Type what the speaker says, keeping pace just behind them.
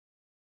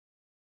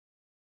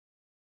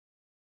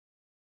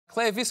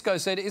Claire Visco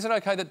said, is it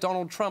OK that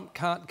Donald Trump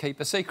can't keep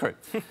a secret?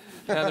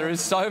 Now, there is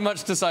so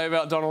much to say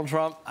about Donald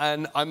Trump,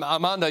 and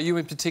Armando, you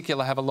in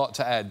particular have a lot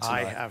to add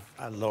tonight. I have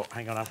a lot.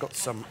 Hang on, I've got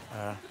some...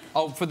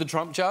 Oh, for the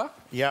Trump jar?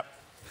 Yep.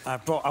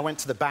 I went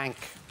to the bank.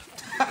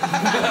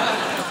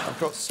 I've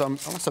got some...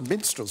 Oh, that's a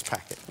minstrel's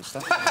packet. What's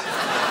that?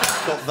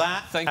 Got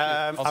that. Thank you.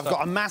 I've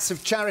got a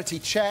massive charity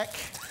cheque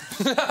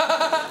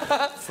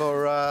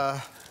for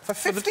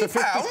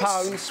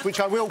 £50, which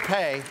I will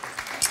pay.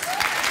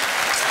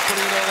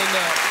 Putting it all in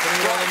now.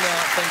 Putting it all in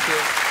now. Thank you.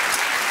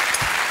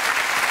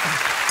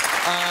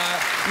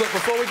 Look,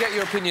 before we get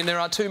your opinion, there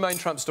are two main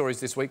Trump stories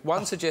this week.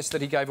 One suggests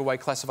that he gave away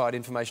classified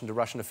information to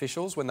Russian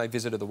officials when they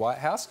visited the White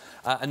House.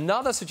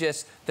 Another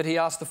suggests that he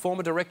asked the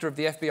former director of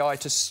the FBI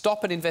to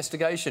stop an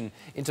investigation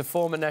into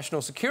former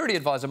National Security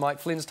Advisor Mike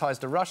Flynn's ties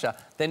to Russia,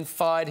 then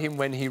fired him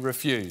when he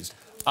refused.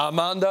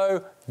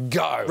 Armando,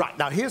 go. Right,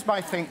 now, here's my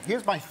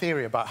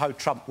theory about how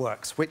Trump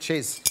works, which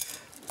is...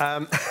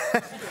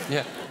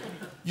 Yeah.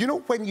 You know,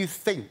 when you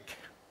think,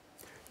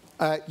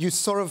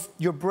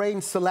 your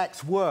brain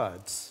selects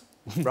words,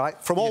 right?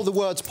 From all the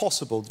words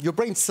possible, your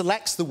brain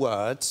selects the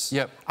words,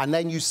 and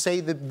then you say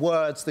the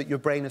words that your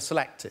brain has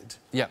selected.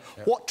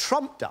 What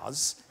Trump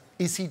does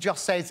is he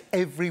just says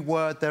every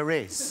word there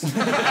is.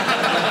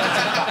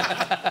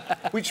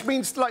 Which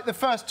means, like, the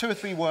first 2 or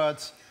 3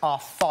 words are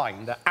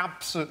fine. They're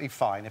absolutely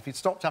fine. If he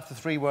stopped after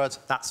 3 words,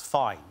 that's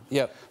fine.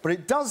 But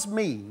it does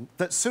mean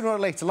that sooner or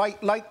later,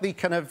 like the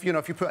kind of, you know,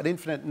 if you put an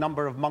infinite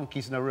number of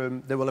monkeys in a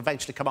room, they will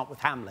eventually come up with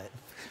Hamlet.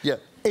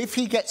 If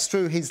he gets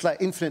through his,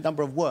 like, infinite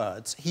number of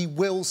words, he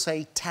will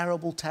say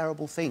terrible,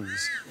 terrible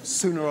things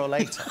sooner or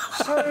later.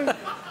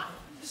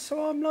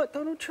 So I'm like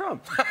Donald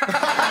Trump.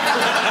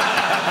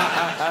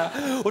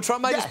 Well,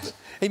 Trump made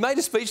he made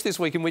a speech this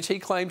week in which he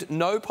claimed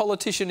no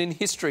politician in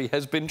history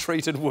has been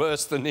treated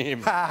worse than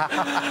him.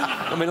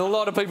 I mean, a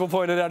lot of people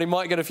pointed out he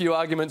might get a few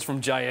arguments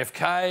from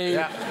JFK,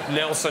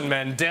 Nelson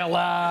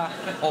Mandela,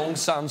 Aung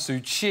San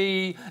Suu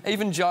Kyi.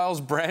 Even Giles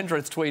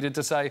Brandreth tweeted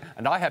to say,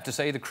 and I have to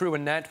say the crew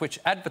in Nantwich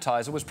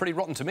advertiser was pretty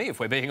rotten to me,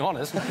 if we're being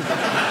honest.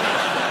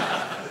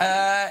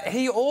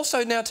 He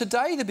also, now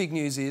today the big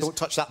news is... Don't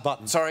touch that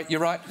button. Sorry,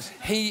 you're right.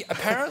 He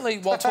apparently,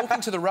 while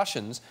talking to the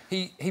Russians,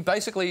 he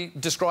basically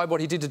described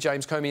what he did to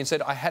James Comey and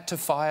said, I had to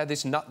fire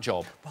this nut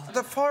job.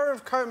 The fire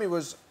of Comey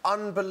was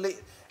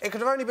unbelievable. It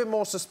could have only been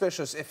more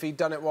suspicious if he'd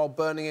done it while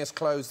burning his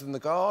clothes in the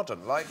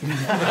garden. Like,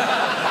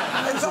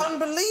 it was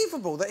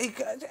unbelievable that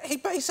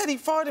he said he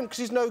fired him because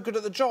he's no good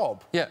at the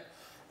job.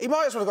 He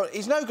might as well have gone,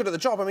 he's no good at the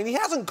job. I mean, he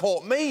hasn't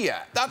caught me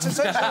yet. That's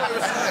essentially what he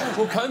was saying.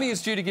 Well, Comey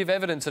is due to give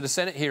evidence at a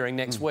Senate hearing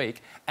next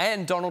week,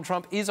 and Donald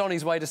Trump is on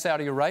his way to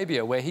Saudi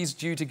Arabia, where he's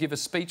due to give a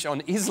speech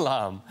on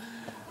Islam.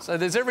 So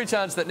there's every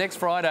chance that next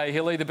Friday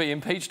he'll either be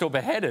impeached or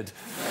beheaded.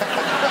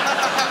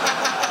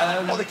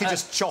 Or they could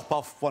just chop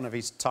off one of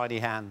his tiny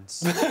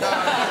hands. Oh,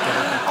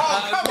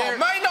 come on,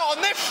 mate, not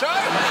on this show!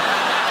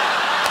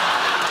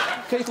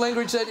 Keith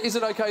Langridge said, is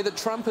it OK that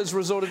Trump has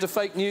resorted to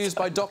fake news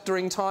by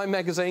doctoring Time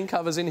magazine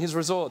covers in his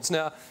resorts?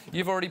 Now,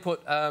 you've already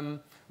put,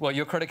 well,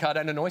 your credit card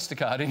and an Oyster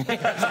card in here.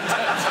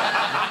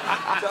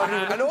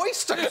 An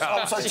Oyster card?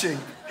 Stop touching.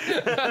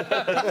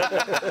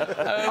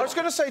 I was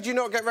going to say, do you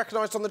not get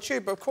recognised on the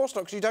tube? But of course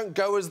not, because you don't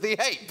go as the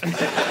ape.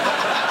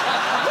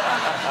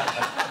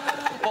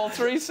 While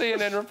 3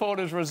 CNN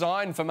reporters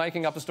resigned for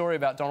making up a story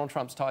about Donald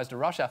Trump's ties to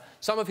Russia,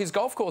 some of his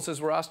golf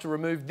courses were asked to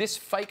remove this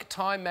fake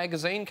Time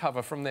magazine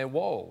cover from their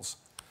walls.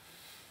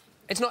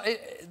 It's not...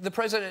 the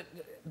president...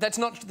 That's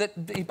not... That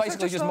he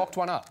basically just mocked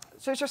one up.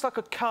 So it's just like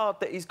a card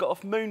that he's got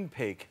off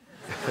Moonpig.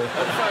 It's like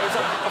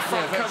a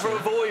front cover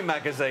of Oi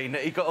magazine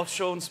that he got off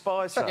Sean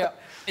Spicer.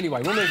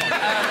 Anyway, we'll move on.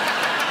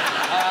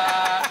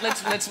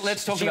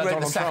 Let's talk about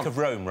Donald Trump. Of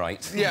Rome,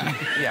 right?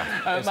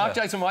 Mark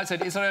Jason White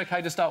said, is it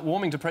OK to start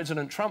warming to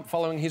President Trump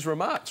following his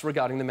remarks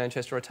regarding the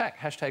Manchester attack?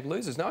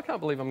 #losers. Now, I can't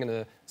believe I'm going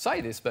to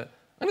say this, but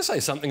I'm going to say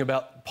something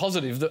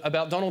positive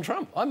about Donald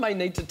Trump. I may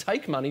need to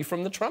take money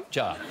from the Trump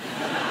jar.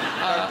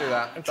 Don't do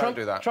that. Don't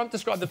do that. Trump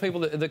described the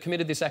people that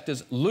committed this act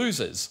as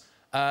losers,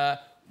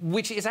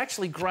 which is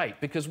actually great,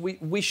 because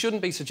we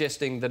shouldn't be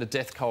suggesting that a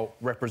death cult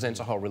represents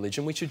a whole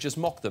religion. We should just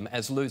mock them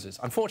as losers.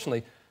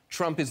 Unfortunately,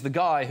 Trump is the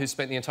guy who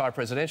spent the entire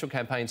presidential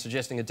campaign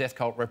suggesting a death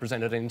cult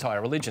represented an entire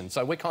religion.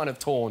 So we're kind of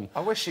torn. I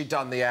wish he'd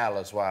done the L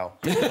as well.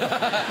 Although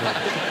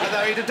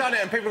he'd have done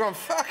it and people are going,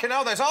 fucking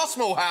hell, those are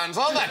small hands,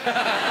 aren't they? No,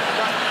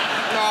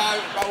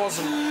 I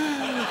wasn't.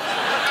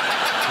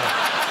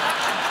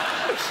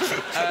 Is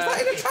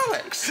that in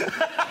italics?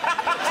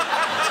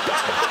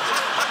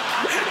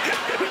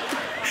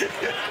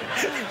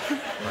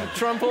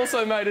 Trump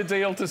also made a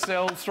deal to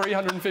sell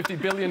 $350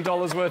 billion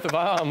worth of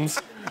arms.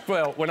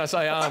 Well, when I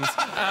say arms...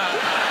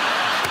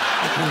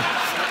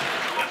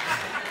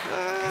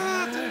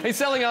 He's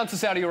selling arms to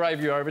Saudi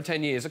Arabia over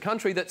 10 years, a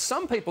country that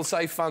some people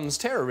say funds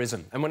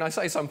terrorism. And when I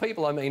say some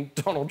people, I mean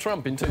Donald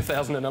Trump in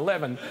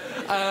 2011.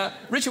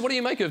 Richard, what do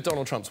you make of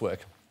Donald Trump's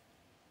work?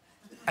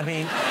 I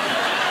mean...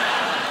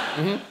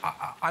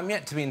 I'm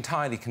yet to be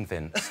entirely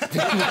convinced.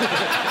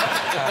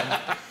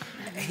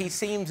 He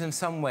seems in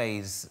some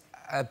ways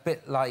a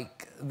bit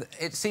like...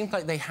 It seemed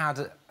like they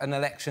had an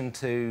election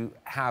to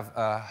have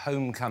a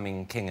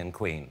homecoming king and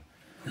queen.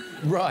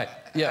 Right,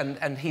 yeah.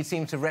 And he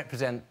seemed to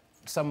represent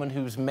someone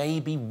who's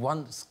maybe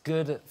once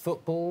good at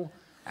football,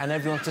 and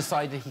everyone's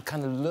decided he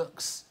kind of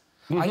looks...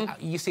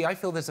 you see, I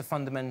feel there's a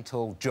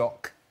fundamental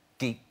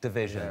jock-geek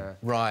division. Yeah.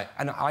 Right.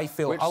 And I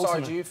feel... Which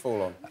side do you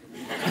fall on?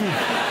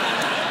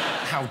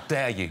 How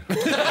dare you?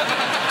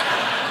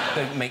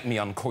 Don't make me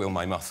uncoil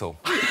my muscle.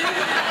 Thank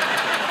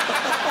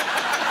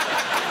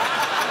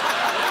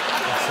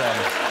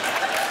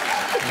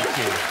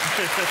you.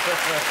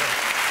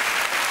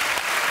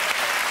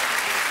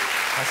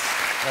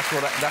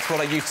 That's what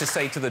I used to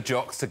say to the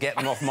jocks to get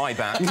them off my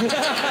back.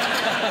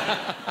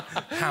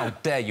 How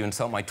dare you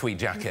insult my tweed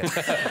jacket?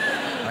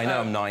 I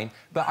know I'm 9,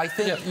 but I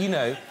think, you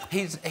know,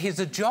 he's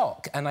a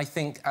jock, and I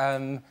think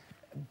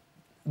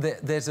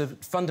there's a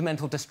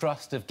fundamental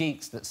distrust of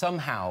geeks that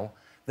somehow...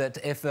 that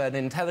if an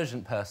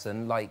intelligent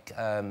person like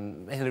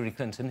Hillary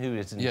Clinton, who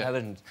is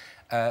intelligent,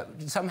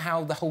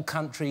 somehow the whole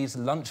country's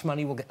lunch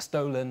money will get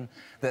stolen,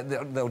 that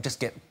they'll just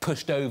get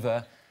pushed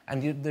over,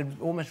 and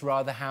they'd almost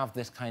rather have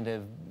this kind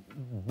of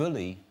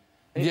bully.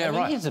 Yeah, I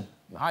mean, right.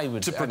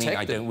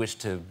 I don't wish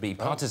to be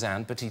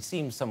partisan, but he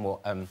seems somewhat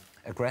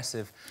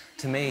aggressive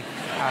to me.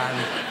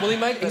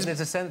 Well, there's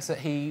a sense that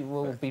he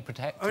will be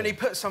protected. I mean, he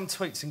put some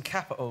tweets in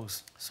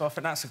capitals, so I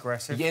think that's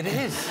aggressive. Yeah, it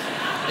is.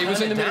 He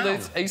was in the Middle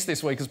East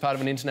this week as part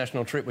of an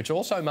international trip, which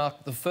also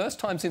marked the first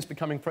time since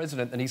becoming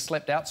president that he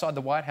slept outside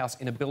the White House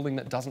in a building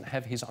that doesn't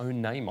have his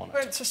own name on it.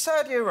 Went to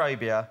Saudi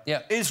Arabia,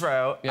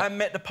 Israel, and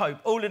met the Pope,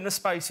 all in the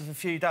space of a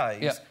few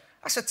days.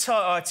 That's a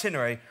tight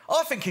itinerary.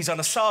 I think he's on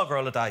a saga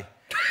holiday.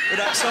 With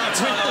that sort of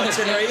tight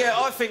itinerary. Yeah,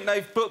 I think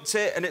they've booked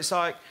it, and it's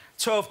like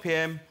 12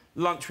 p.m,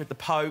 lunch with the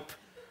Pope,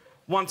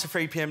 1 to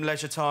 3 p.m.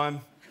 leisure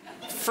time,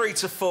 3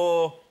 to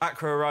 4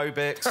 acro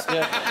aerobics,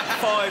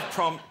 5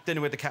 prompt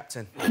dinner with the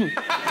captain.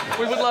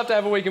 We would love to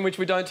have a week in which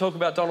we don't talk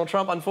about Donald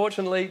Trump.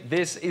 Unfortunately,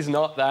 this is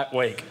not that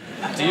week.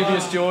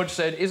 Dubious George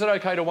said, is it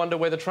OK to wonder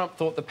whether Trump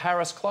thought the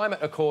Paris Climate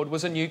Accord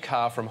was a new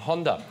car from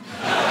Honda?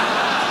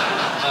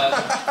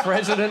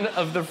 President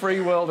of the free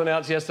world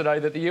announced yesterday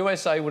that the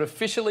USA would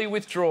officially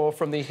withdraw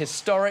from the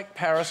historic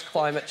Paris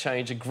Climate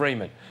Change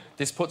Agreement.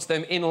 This puts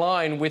them in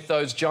line with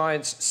those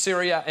giants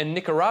Syria and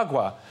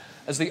Nicaragua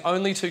as the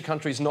only 2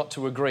 countries not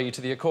to agree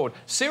to the accord.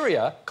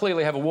 Syria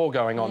clearly have a war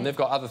going on. They've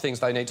got other things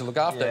they need to look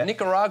after. Yeah.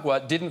 Nicaragua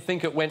didn't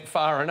think it went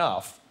far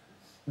enough.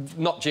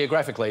 Not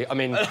geographically, I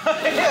mean... What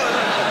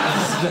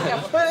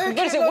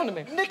does it want to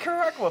be?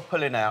 Nicaragua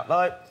pulling out,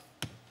 like...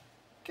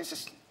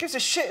 Gives a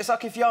shit. It's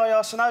like if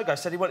Yaya Sanogo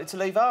said he wanted to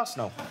leave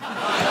Arsenal.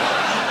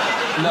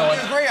 No, I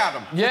agree,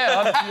 Adam.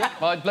 Yeah,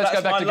 let's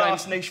go back to my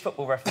last niche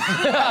football reference.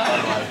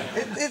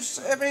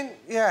 I mean,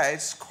 yeah,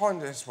 it's kind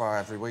of... It's why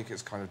every week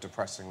it's kind of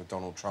depressing with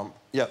Donald Trump.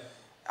 Yeah.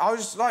 I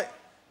was, like...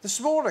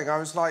 This morning, I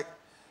was, like,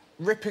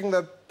 ripping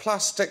the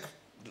plastic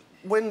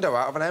window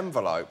out of an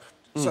envelope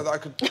so that I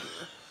could...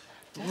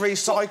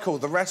 recycle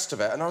the rest of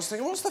it, and I was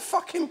thinking, what's the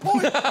fucking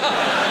point?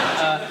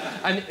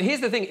 And here's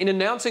the thing, in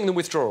announcing the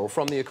withdrawal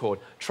from the accord,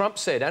 Trump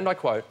said, and I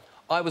quote,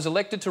 I was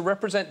elected to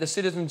represent the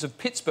citizens of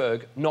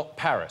Pittsburgh, not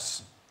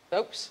Paris.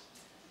 Oops.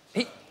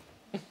 He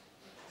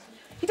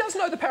does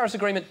know the Paris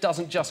Agreement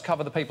doesn't just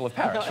cover the people of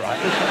Paris, right?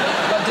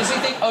 But does he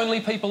think only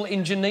people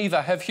in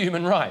Geneva have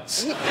human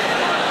rights? He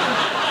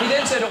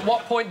then said, at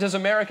what point does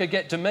America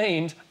get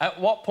demeaned? At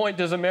what point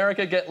does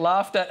America get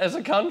laughed at as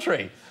a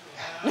country?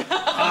 I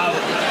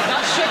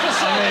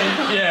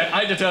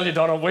hate to tell you,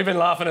 Donald, we've been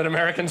laughing at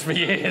Americans for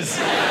years.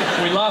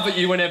 We laugh at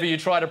you whenever you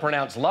try to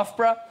pronounce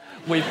Loughborough.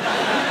 We've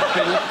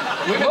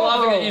been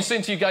laughing at you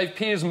since you gave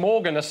Piers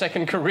Morgan a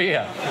second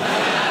career.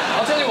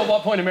 I'll tell you at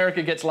what point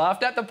America gets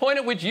laughed at. The point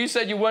at which you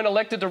said you weren't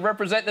elected to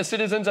represent the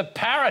citizens of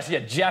Paris, you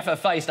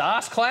Jaffa-faced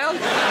arse clown.